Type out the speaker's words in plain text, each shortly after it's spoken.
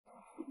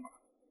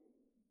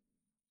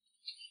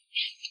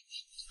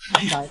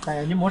大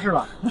爷，您没事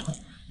吧？没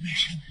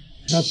事，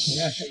那突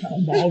然是闹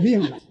毛病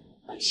了。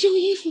修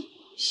衣服。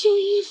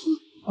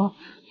哦，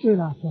对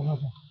了，小老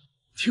板，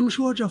听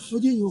说这附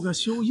近有个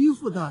修衣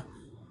服的，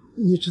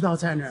你知道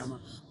在哪儿吗？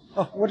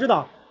哦，我知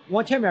道，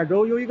往前面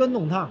走有一个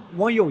弄堂，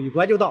往右一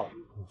拐就到了。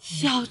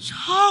小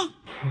超，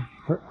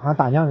不是，俺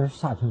大娘是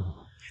啥情况？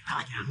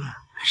大娘啊，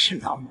是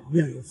闹毛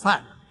病又犯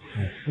了。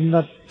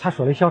那他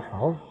说的小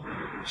超？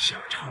小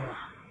超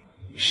啊，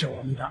是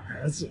我们的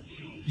儿子，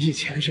以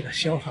前是个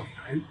消防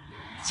员，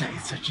在一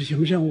次执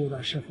行任务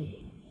的时候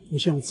不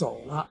幸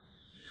走了。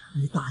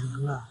你大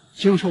娘啊，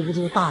经受不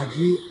住打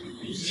击，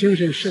精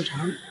神失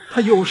常，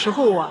他有时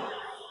候啊，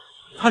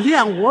他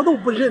连我都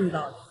不认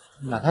得。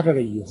那他这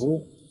个衣服，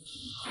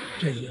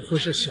这衣服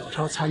是小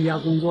超参加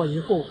工作以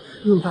后，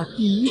用他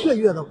第1个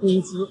月的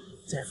工资，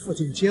在父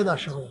亲节的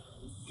时候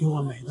给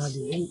我买的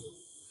礼物。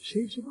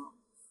谁知道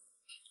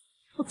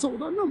他走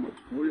的那么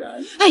突然。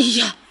哎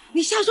呀，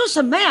你瞎说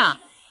什么呀？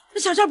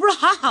那小超不是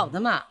好好的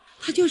吗？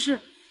他就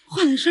是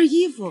换了身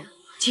衣服。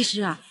其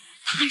实啊，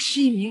他还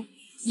是一名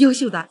优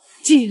秀的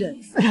军人。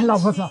哎呀，老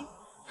婆子，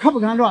可不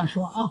敢乱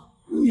说啊！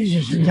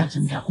人家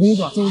正在工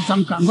作，走，咱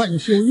们赶快去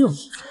修衣服。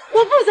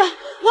我不走，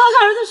我要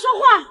跟儿子说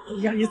话。哎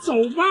呀，你走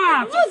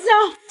吧。不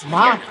走。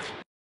妈，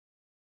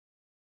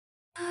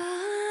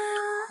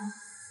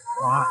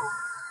妈，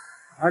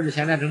儿子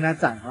现在正在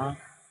站岗，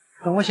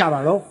等我下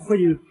班了回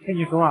去陪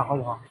你说话，好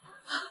不好？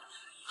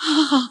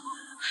好，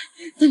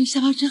等你下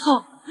班之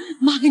后，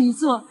妈给你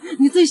做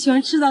你最喜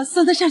欢吃的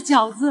酸菜馅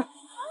饺子。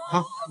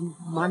好，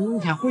妈，你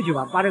先回去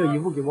吧，把这个衣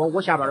服给我，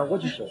我下班了我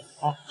去收。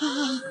好。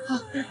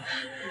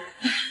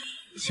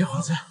小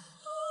伙子，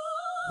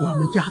我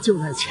们家就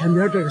在前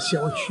边这个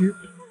小区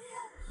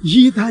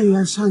，1单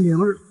元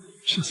302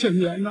是现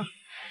源的。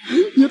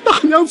你大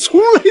娘从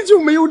来就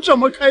没有这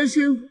么开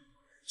心过，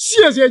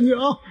谢谢你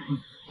啊！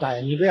大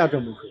爷，你不要这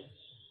么说，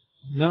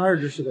恁儿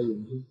子是个英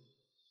雄，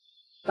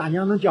大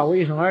娘能叫我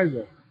一声儿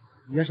子，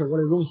也是我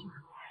的荣幸。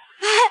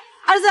哎，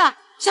儿子，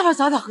下班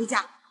早点回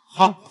家。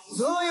好。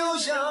所有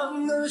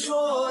想的、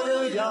说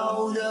的、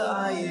要的、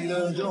爱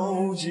的，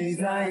都记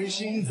在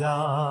心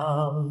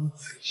脏。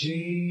行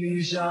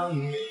李箱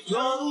里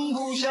装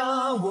不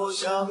下我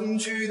想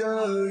去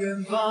的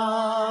远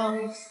方。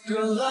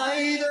这来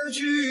的、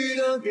去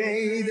的、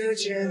给的、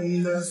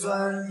欠的，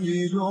算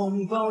一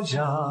种褒奖。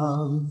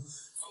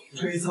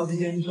吹草低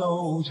见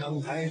惆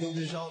怅，抬头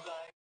至少还。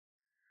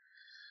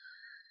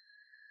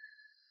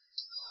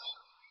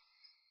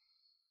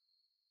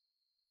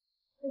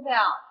菲菲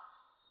啊，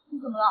你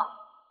怎么了？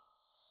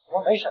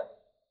我没事。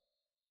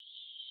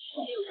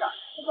肯定有事儿，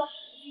快说，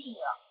谁气你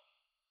了？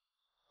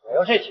没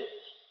有谁气。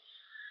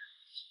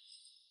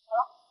好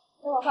了，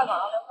待会儿下岗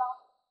了，聊吧。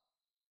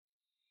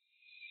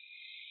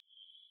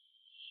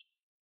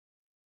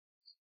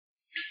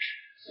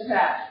菲菲，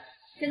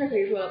现在可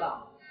以说了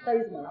吧？到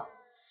底怎么了？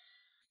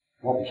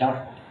我不想说。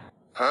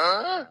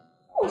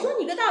我说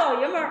你个大老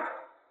爷们儿，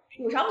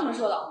有啥不能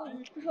说的？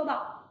快说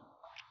吧。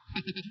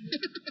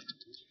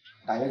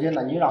大小姐，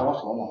那你让我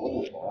说嘛，我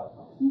就说了。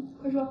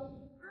快说。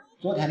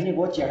昨天你给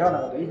我介绍那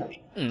个对象，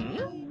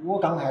我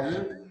刚开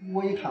始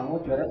我一看，我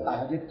觉得大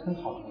小姐挺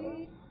靠谱的，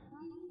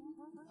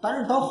但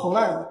是到后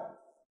来，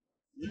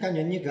我感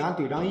觉你跟俺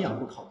队长一样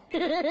不靠谱。菲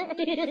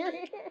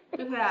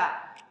菲，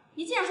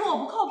你竟然说我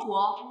不靠谱！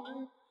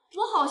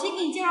我好心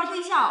给你介绍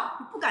对象，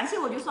你不感谢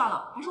我就算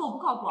了，还说我不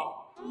靠谱。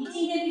你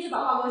今天必须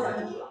把话给我讲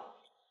清楚了。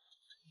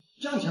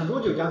讲清楚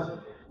就讲清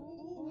楚。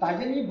大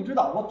姐，你不知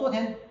道我昨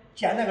天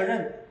见那个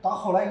人，到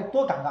后来有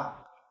多尴尬，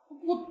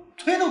我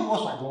腿都给我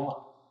摔肿了。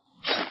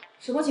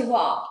什么情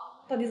况？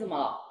到底怎么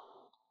了？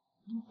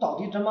到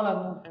底怎么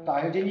了？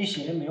大小姐，你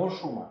心里没有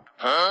数吗？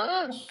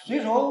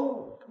虽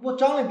说我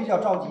长得比较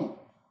着急，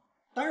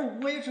但是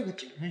我也是个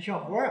精神小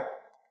伙啊。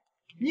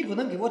你不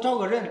能给我找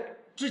个人，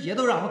直接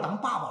都让我当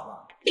爸爸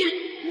吧？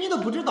你都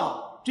不知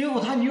道，最后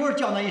他女儿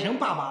叫那一声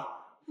爸爸，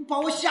把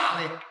我吓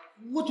得，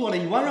我做了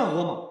一晚上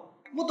噩梦。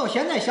我到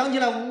现在想起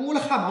来，我的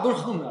汗毛都是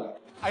横着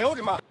的。哎呦我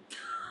的妈！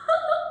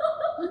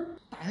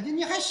大小姐，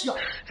你还笑？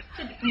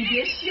你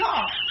别笑，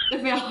菲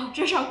菲啊，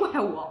这事儿怪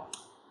我，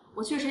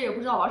我确实也不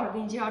知道王婶给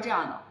你介绍这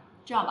样的。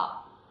这样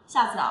吧，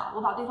下次啊，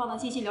我把对方的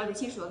信息了解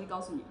清楚了再告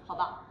诉你，好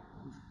吧？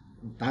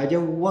大小姐，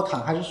我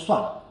看还是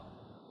算了。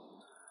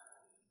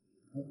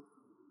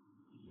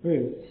不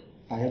是，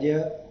大小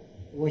姐，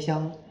我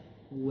想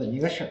问你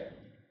个事儿，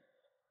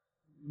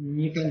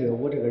你感觉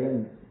我这个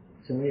人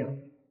怎么样？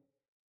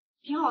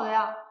挺好的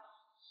呀。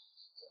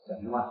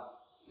真的吗？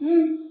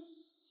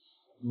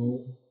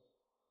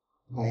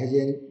大小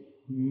姐，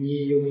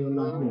你有没有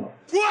男朋友？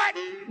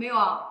没有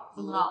啊，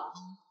怎么了？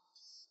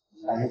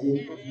大小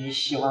姐，你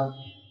喜欢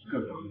个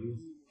高的？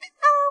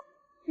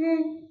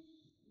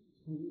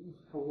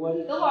我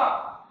等会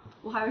儿，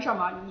我还没上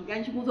班，你赶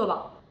紧去工作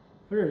吧。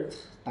不是，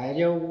大小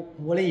姐，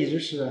我的意思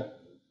是，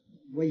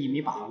我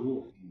1.85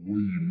米。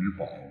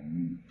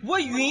我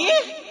晕。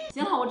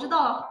行了，我知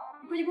道了，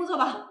你快去工作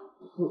吧。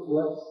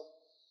我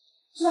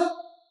是吧？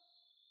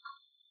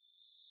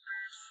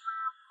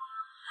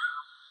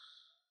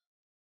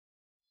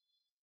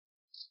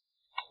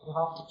你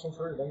好，请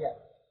出示证件。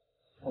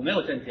我没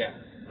有证件，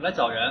我来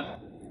找人。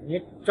你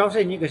找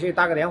谁？你给谁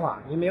打个电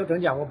话？你没有证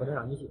件，我不能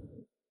让你进。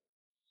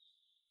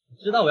你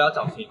知道我要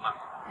找谁吗？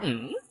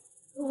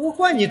我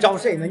管你找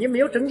谁呢？你没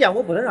有证件，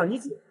我不能让你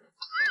进。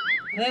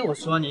哎，我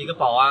说你一个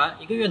保安，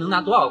一个月能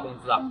拿多少工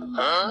资啊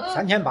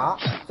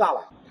3800，咋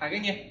了？卡给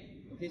你，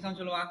我可以上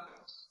去了吗？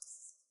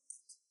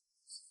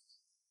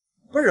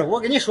不是，我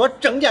跟你说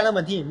证件的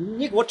问题，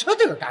你给我扯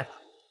这个干啥？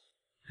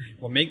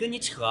我没跟你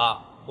扯，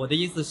我的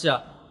意思是，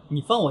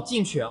你放我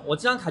进去，我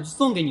这张卡就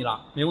送给你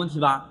了，没问题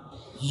吧？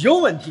有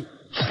问题。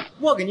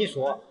我跟你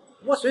说，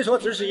我虽说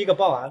只是一个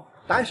保安，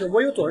但是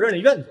我有做人的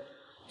原则，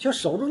请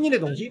收住你的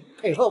东西，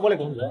配合我的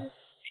工作。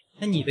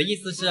那你的意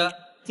思是，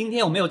今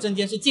天我没有证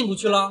件是进不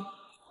去了？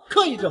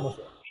可以这么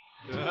说。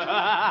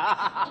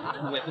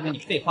那我也不跟你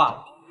废话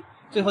了。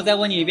最后再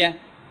问你一遍，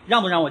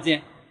让不让我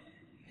进？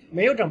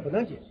没有证不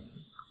能进。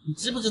你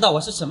知不知道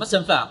我是什么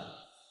身份啊？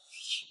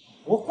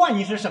我管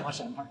你是什么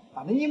身份，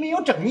反正你没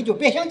有证，你就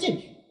别想进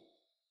去。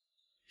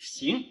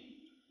行，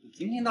我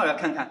今天倒要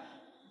看看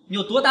你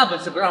有多大本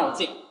事不让我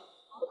进。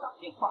我打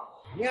电话。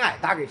你爱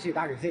打给谁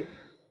打给谁，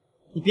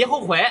你别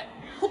后悔。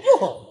我不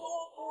后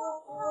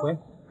悔。喂，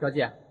表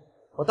姐，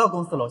我到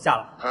公司楼下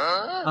了。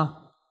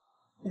啊，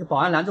那个保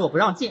安拦着我不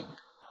让进。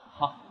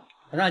好，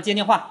我让他接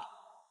电话。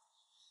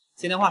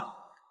接电话。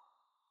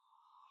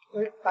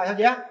喂，大小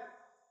姐。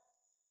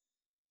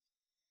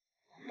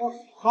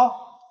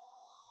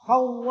好，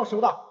我收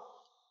到。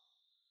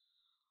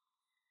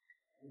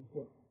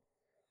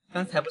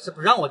刚才不是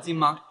不让我进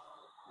吗？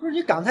不是，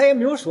你刚才也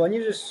没有说你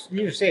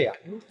是谁呀？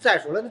再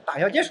说了，那大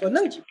小姐说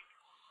能进。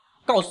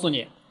告诉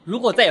你，如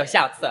果再有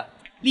下次，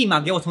立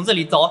马给我从这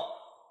里走。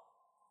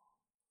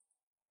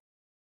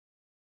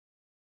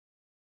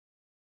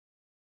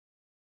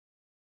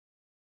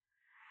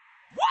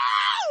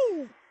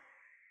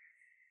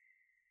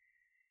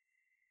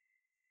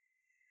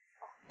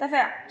大飞，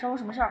找我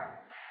什么事儿？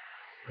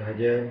大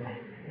姐，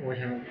我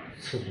想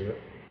辞职。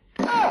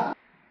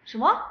什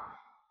么？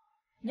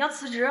你要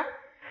辞职？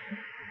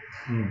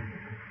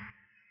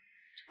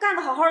干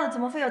得好好的，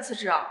怎么非要辞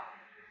职啊？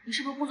你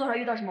是不是工作上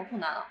遇到什么困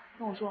难了？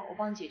跟我说，我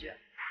帮你解决。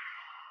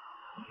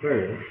不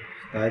是，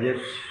大姐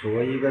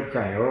说一个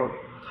战友，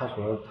他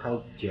说他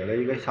接了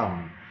一个项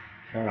目，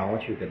想让我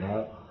去跟他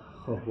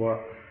合伙，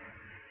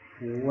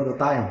我都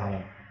答应他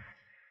了。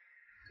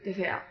飞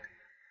飞啊，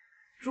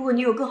如果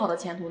你有更好的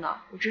前途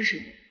呢，我支持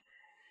你。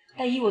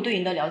但以我对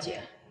你的了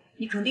解，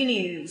你肯定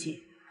另有用心，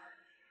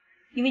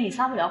因为你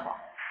撒不了谎。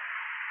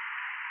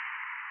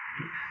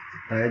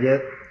大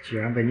姐，既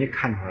然被你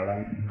看出来了，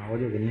那我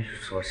就跟你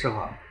说实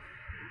话。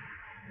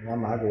俺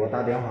妈给我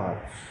打电话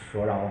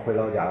说让我回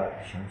老家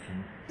相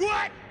亲，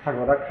她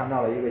说她看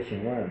到了一个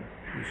新闻，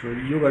说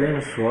有个人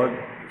说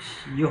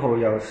以后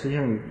要实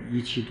行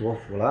一妻多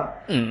夫了。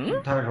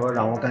她说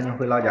让我赶紧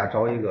回老家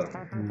找一个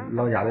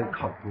老家的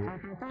靠谱。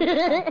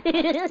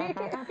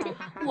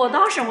我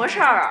当什么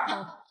事儿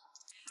啊？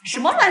什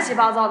么乱七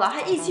八糟的，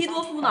还一妻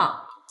多夫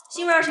呢？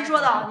新闻上谁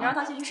说的？你让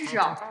他先去试试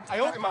啊！哎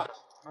呦我的妈！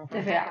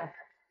菲菲啊，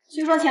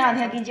虽说前2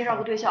天给你介绍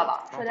个对象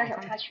吧，说点小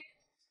插曲，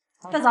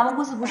但咱们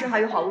公司不是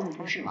还有好多女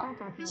同事吗？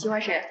喜欢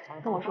谁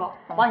跟我说，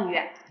我帮你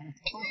约。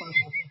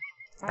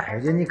大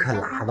姐，你可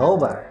拉倒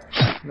吧！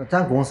那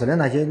咱公司的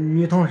那些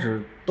女同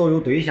事都有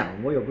对象，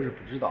我又不是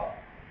不知道，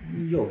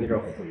你又给这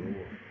忽悠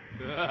我。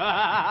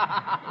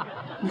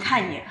你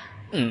看你，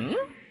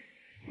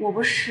我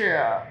不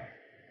是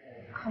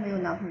还没有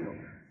男朋友吗？